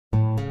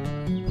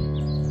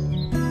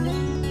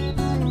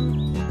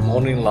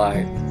morning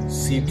light,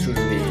 see through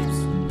the leaves,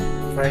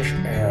 fresh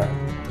air.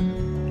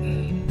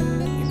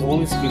 It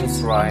always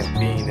feels right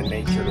being in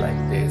nature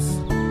like this.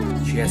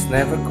 She has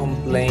never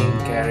complained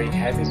carrying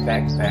heavy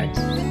backpack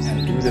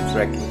and do the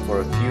trekking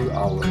for a few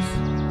hours.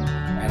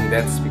 And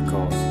that's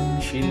because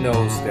she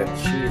knows that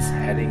she is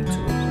heading to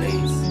a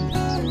place,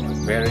 a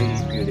very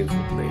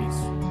beautiful place.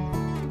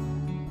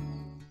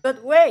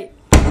 But wait,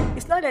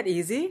 it's not that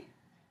easy.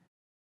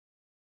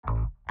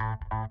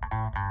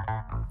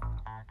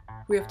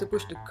 We have to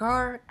push the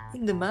car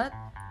in the mud,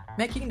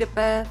 making the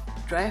path,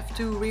 drive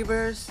to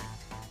rivers.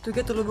 To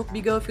get to Lubuk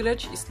Bigau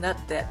village is not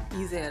that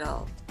easy at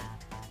all.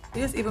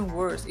 It is even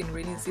worse in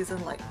rainy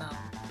season like now.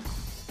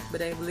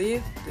 But I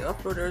believe the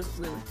off-roaders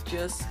will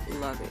just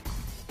love it.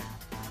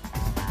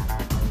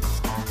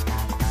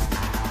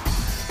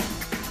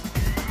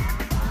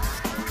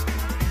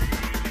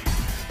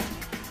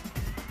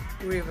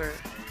 River.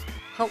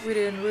 Hope we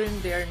didn't ruin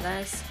their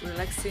nice,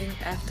 relaxing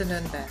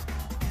afternoon bath.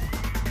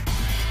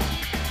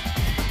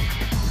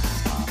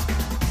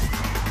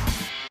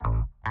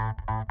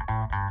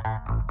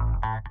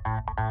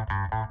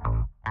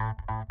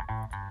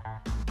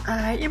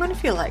 I even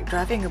feel like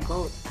driving a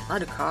boat,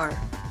 not a car.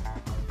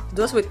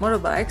 Those with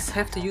motorbikes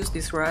have to use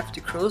this raft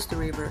to cross the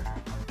river.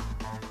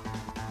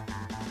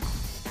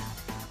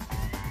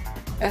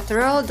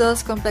 After all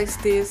those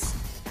complexities,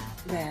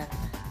 man.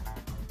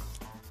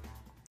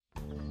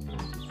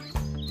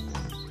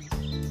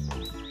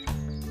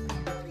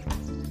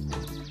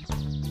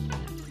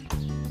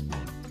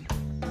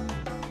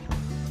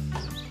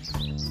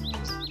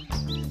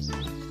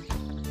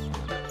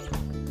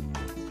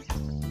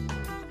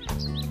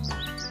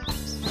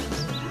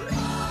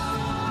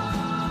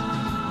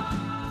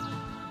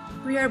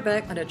 We are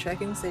back on the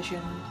trekking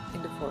session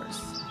in the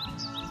forest.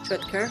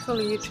 Tread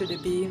carefully through the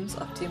beams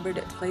of timber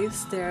that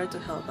placed there to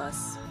help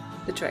us,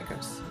 the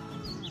trekkers.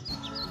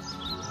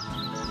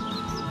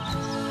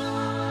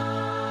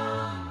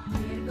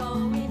 We're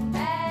going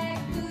back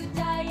to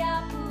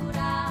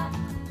Jayapura.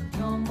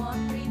 No more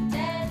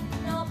pretend,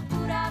 no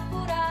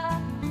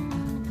pura-pura.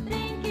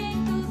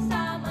 Drinking to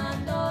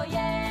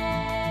Samandoye.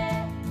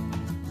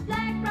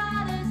 Black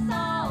brothers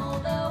all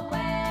the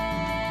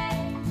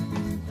way.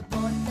 The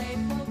boys say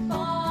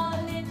football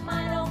in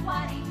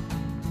Manowari.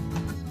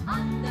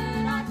 Under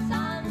the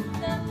sun,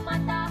 the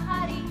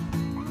matahari.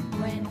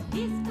 When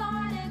he's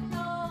got a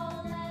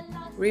goal and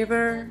lost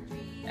River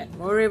and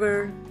more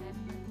river.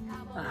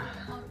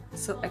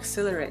 So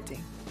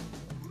exhilarating.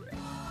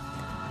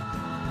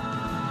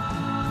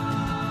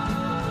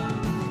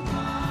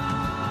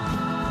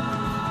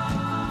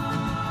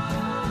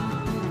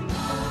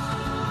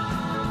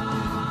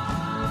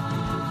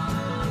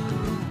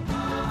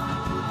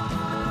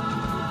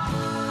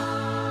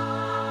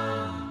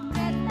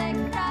 Redneck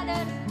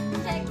brothers,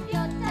 check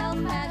your tail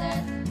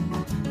feathers.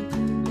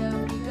 The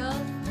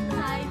eagles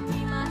hide me,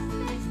 my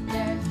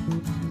sisters.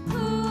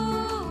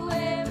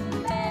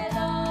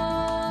 Uembelo,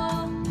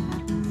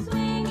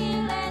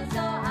 swinging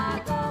lenso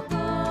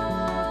agogo.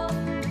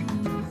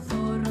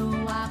 Soro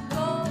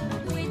ako,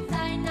 with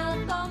signal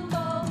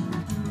combo.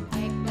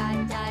 Eka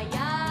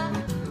Jaya,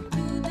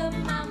 to the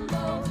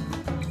mambo.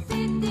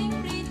 Sitting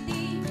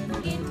pretty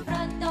in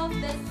front of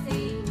the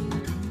sea.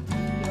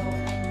 Leo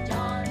and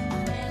John,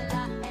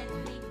 Bella and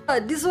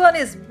Lee. This one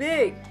is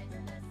big!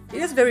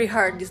 It is very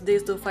hard these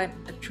days to find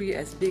a tree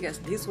as big as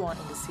this one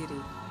in the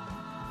city.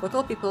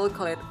 Local people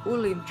call it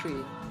ulim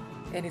tree,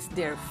 and it's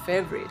their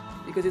favorite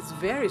because it's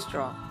very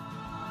strong.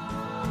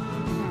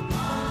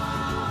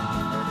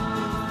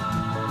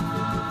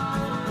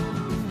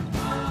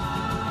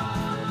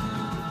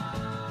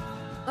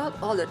 Not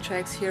all the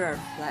tracks here are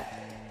flat.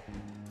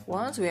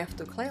 Once we have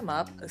to climb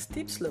up a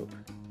steep slope.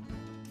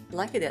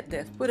 Lucky that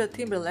they've put a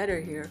timber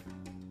ladder here.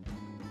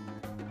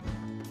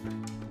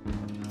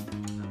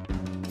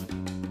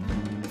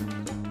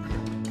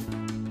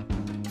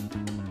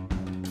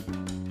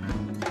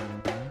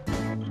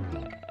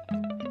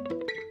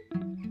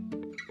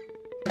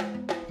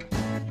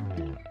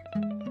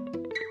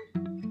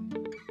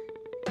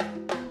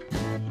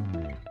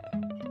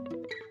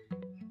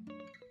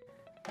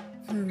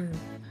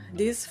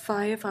 This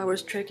 5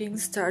 hours trekking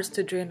starts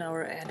to drain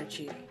our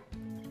energy.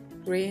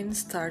 Rain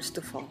starts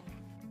to fall.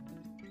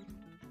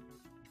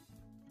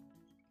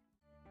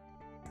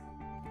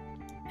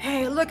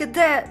 Hey, look at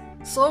that!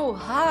 So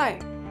high!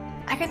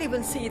 I can't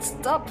even see it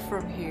stop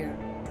from here.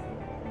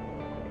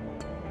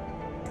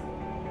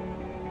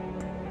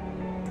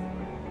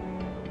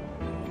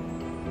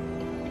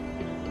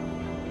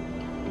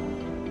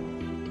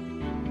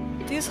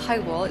 This high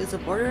wall is a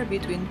border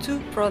between two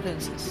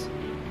provinces.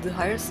 The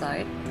higher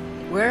side,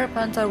 where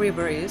Pantau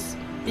River is,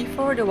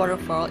 before the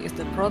waterfall is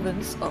the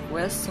province of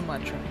West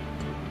Sumatra.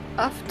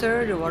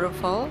 After the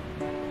waterfall,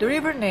 the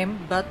river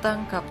named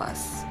Batang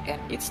Kapas, and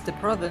it's the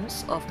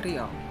province of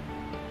Riau.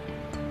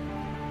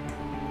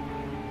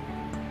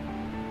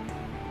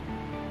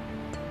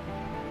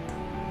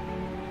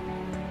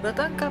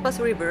 Batang Kapas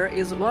River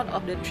is one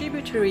of the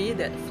tributaries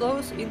that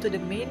flows into the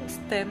main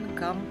stem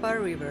Kampar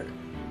River.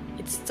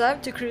 It's time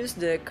to cruise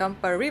the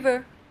Kampar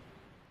River.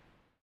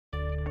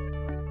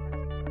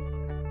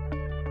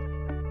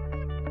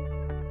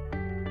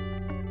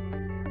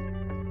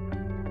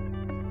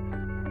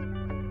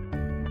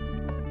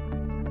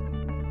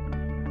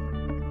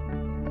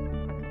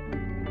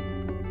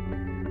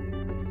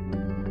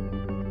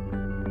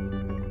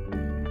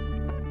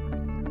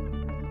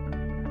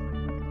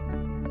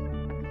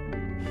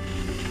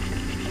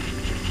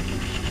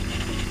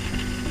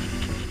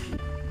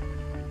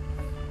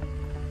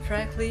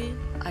 frankly,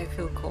 I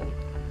feel cold.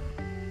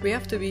 We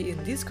have to be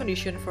in this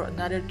condition for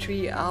another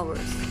 3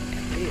 hours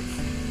at least.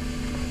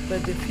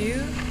 But the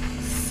view,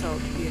 so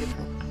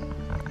beautiful.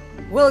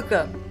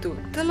 Welcome to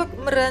Teluk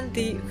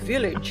Meranti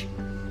Village,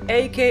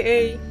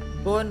 aka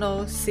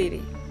Bono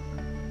City.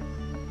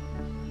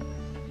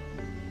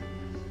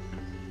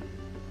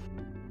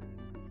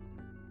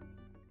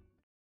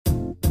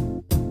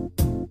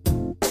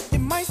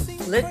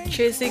 Let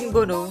chasing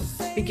Bono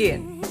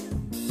begin.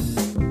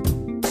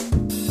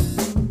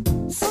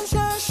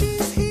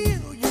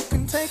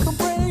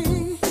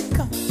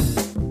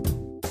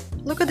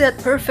 Look at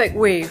that perfect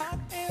wave,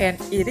 and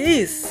it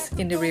is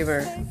in the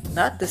river,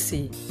 not the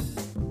sea.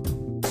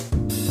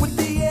 With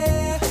the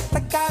air,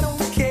 like I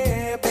don't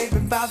care, baby,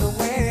 by the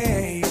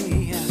way.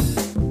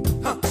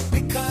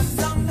 Because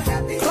I'm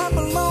happy. Clap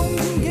along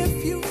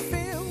if you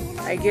feel.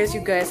 I guess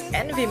you guys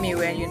envy me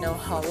when you know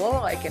how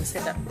long I can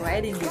stand up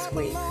riding this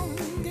wave.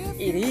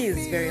 It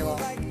is very long.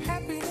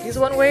 This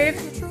one wave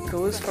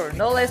goes for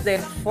no less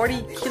than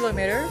 40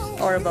 kilometers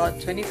or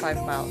about 25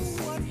 miles.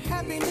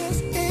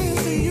 Happiness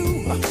is to you.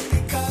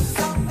 Because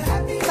I'm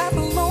happy. Clap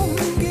along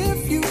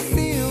if you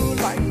feel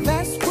like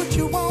that's what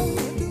you want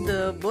to do.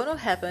 The Bono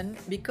happened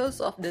because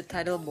of the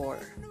tidal bore.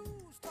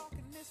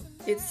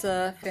 It's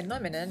a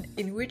phenomenon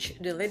in which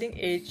the leading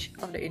edge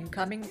of the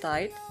incoming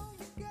tide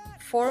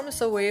forms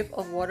a wave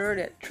of water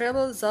that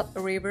travels up a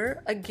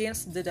river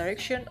against the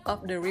direction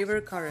of the river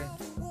current.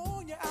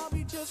 I'll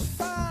be just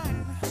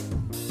fine.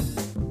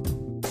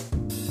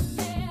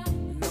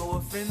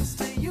 No offense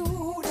to you,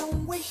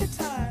 don't waste your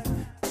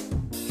time.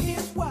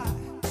 Here's why.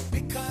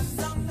 Because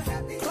I'm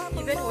happy.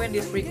 Even when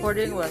this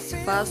recording was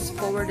fast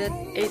forwarded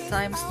 8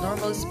 times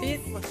normal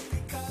speed,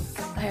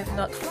 I have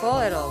not fall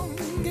at all.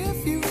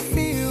 If you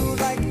feel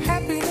like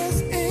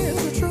happiness is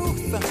the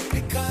truth.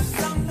 Because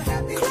I'm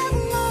happy. Clap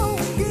along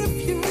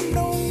if you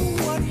know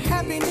what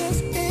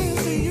happiness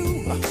is to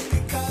you.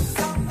 Because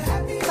I'm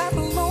happy. Clap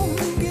along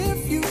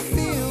if you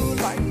feel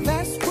like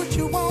that's what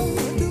you want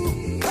to do.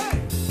 Hey,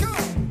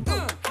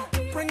 go!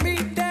 Bring me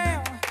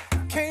down,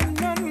 can't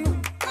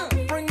none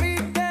bring me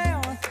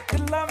down.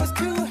 Your love is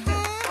too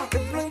high.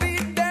 Bring me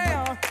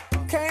down,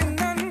 can't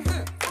none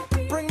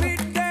bring me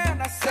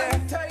down. I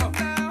said,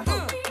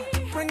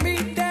 bring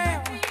me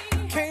down,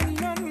 can't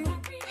none.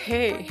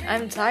 Hey,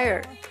 I'm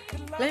tired.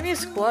 Let me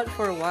squat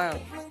for a while.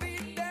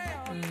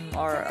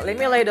 Or let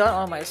me lay down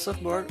on my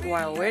surfboard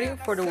while waiting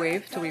for the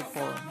wave to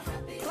reform.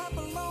 Clap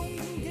along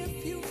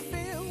if you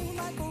feel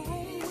like a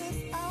room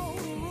without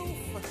a roof.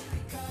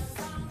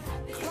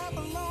 Clap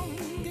along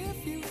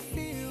if you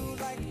feel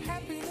like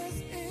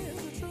happiness is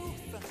the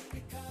truth.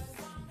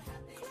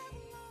 Clap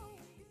along.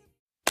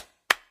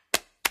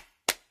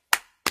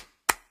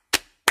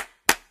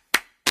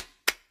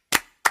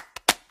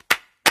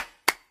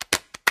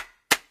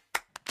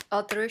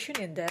 Alteration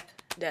in depth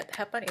that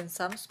happen in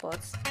some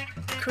spots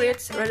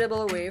creates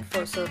readable wave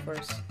for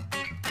surfers.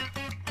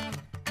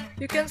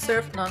 You can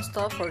surf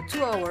non-stop for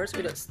 2 hours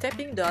without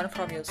stepping down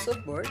from your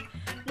surfboard,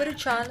 but the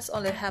chance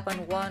only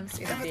happen once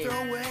in a day,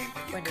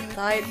 when the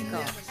tide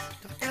comes.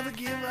 Don't ever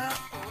give up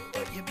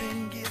what you've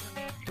been given.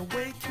 Don't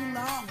wait too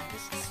long.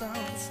 It's the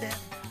sunset.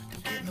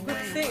 Don't get in the Good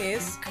way. thing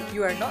is,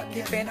 you are not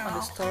dependent on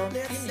the storm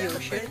in the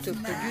ocean to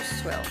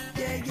produce swell,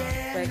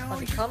 like on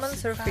the common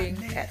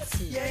surfing at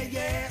sea.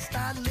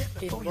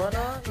 In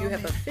Bono, you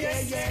have a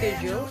fixed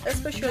schedule,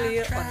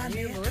 especially on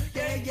new moon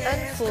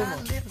and full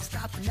moon.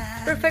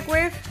 Perfect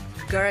wave,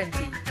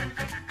 guaranteed.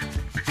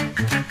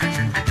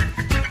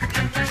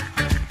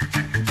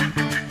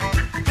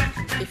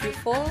 If you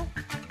fall,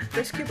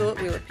 rescue boat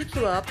will pick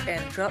you up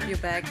and drop you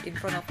back in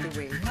front of the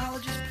wave.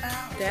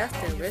 That's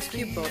the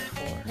rescue boat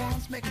for.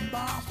 One's making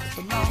bombs,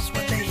 so lost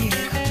what they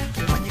hear.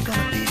 When you're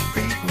gonna be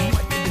free from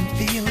what you've been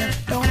feeling,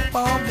 don't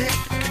fall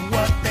victim to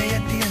what they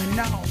are dealing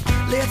on.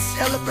 Let's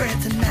celebrate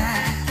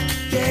tonight.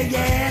 Yeah,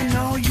 yeah,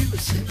 no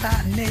use in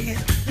fighting it.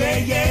 Yeah,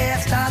 yeah,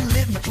 start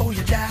living before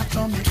you die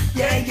from it.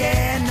 Yeah,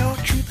 yeah, no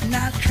truth in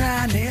not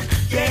trying it.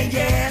 Yeah,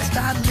 yeah,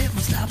 start living,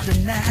 stop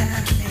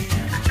denying it.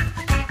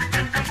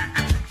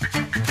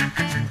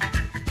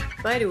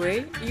 By the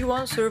way, you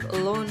won't surf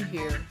alone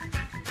here.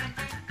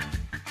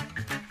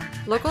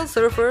 Local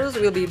surfers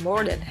will be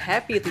more than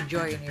happy to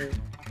join you.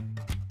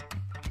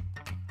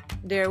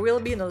 There will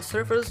be no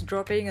surfers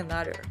dropping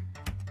another.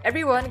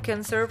 Everyone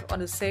can surf on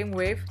the same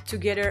wave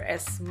together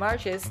as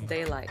much as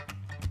they like.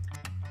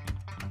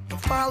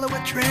 Don't follow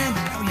a trend,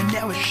 you know you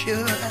never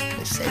should.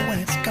 They say when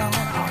it's gone,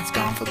 oh, it's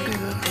gone for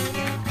good.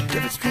 The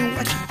difference between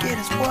what you get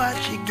is what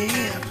you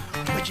give.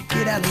 What you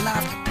get out of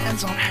life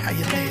depends on how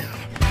you live.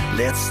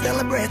 Let's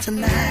celebrate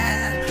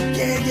tonight.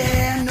 Yeah,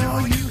 yeah, no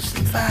use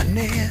in fighting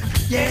it.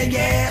 Yeah,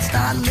 yeah,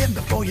 start living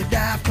before you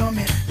die from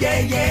it. Yeah,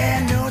 yeah,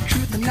 no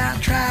truth in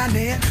not trying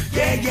it.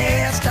 Yeah,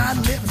 yeah, start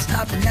living,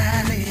 stop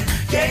denying it.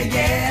 Yeah,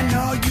 yeah,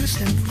 no use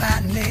in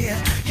fighting it.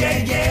 Yeah,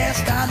 yeah,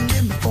 start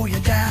living before you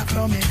die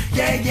from it.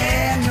 Yeah,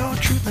 yeah, no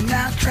truth in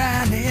not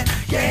trying it.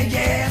 Yeah,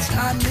 yeah,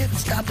 start living,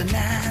 stop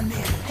denying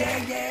it.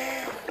 Yeah,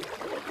 yeah.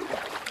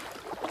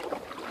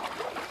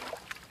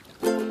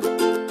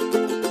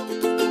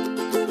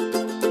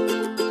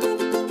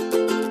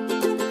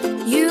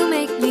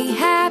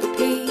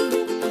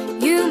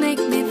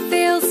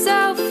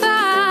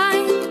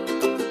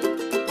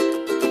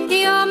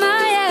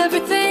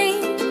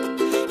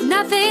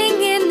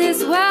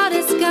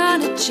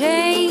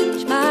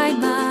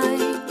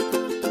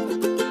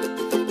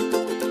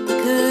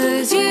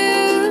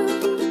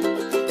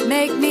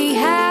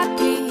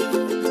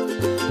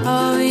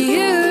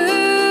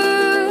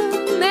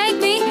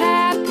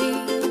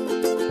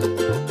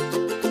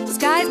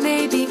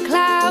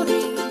 cloud.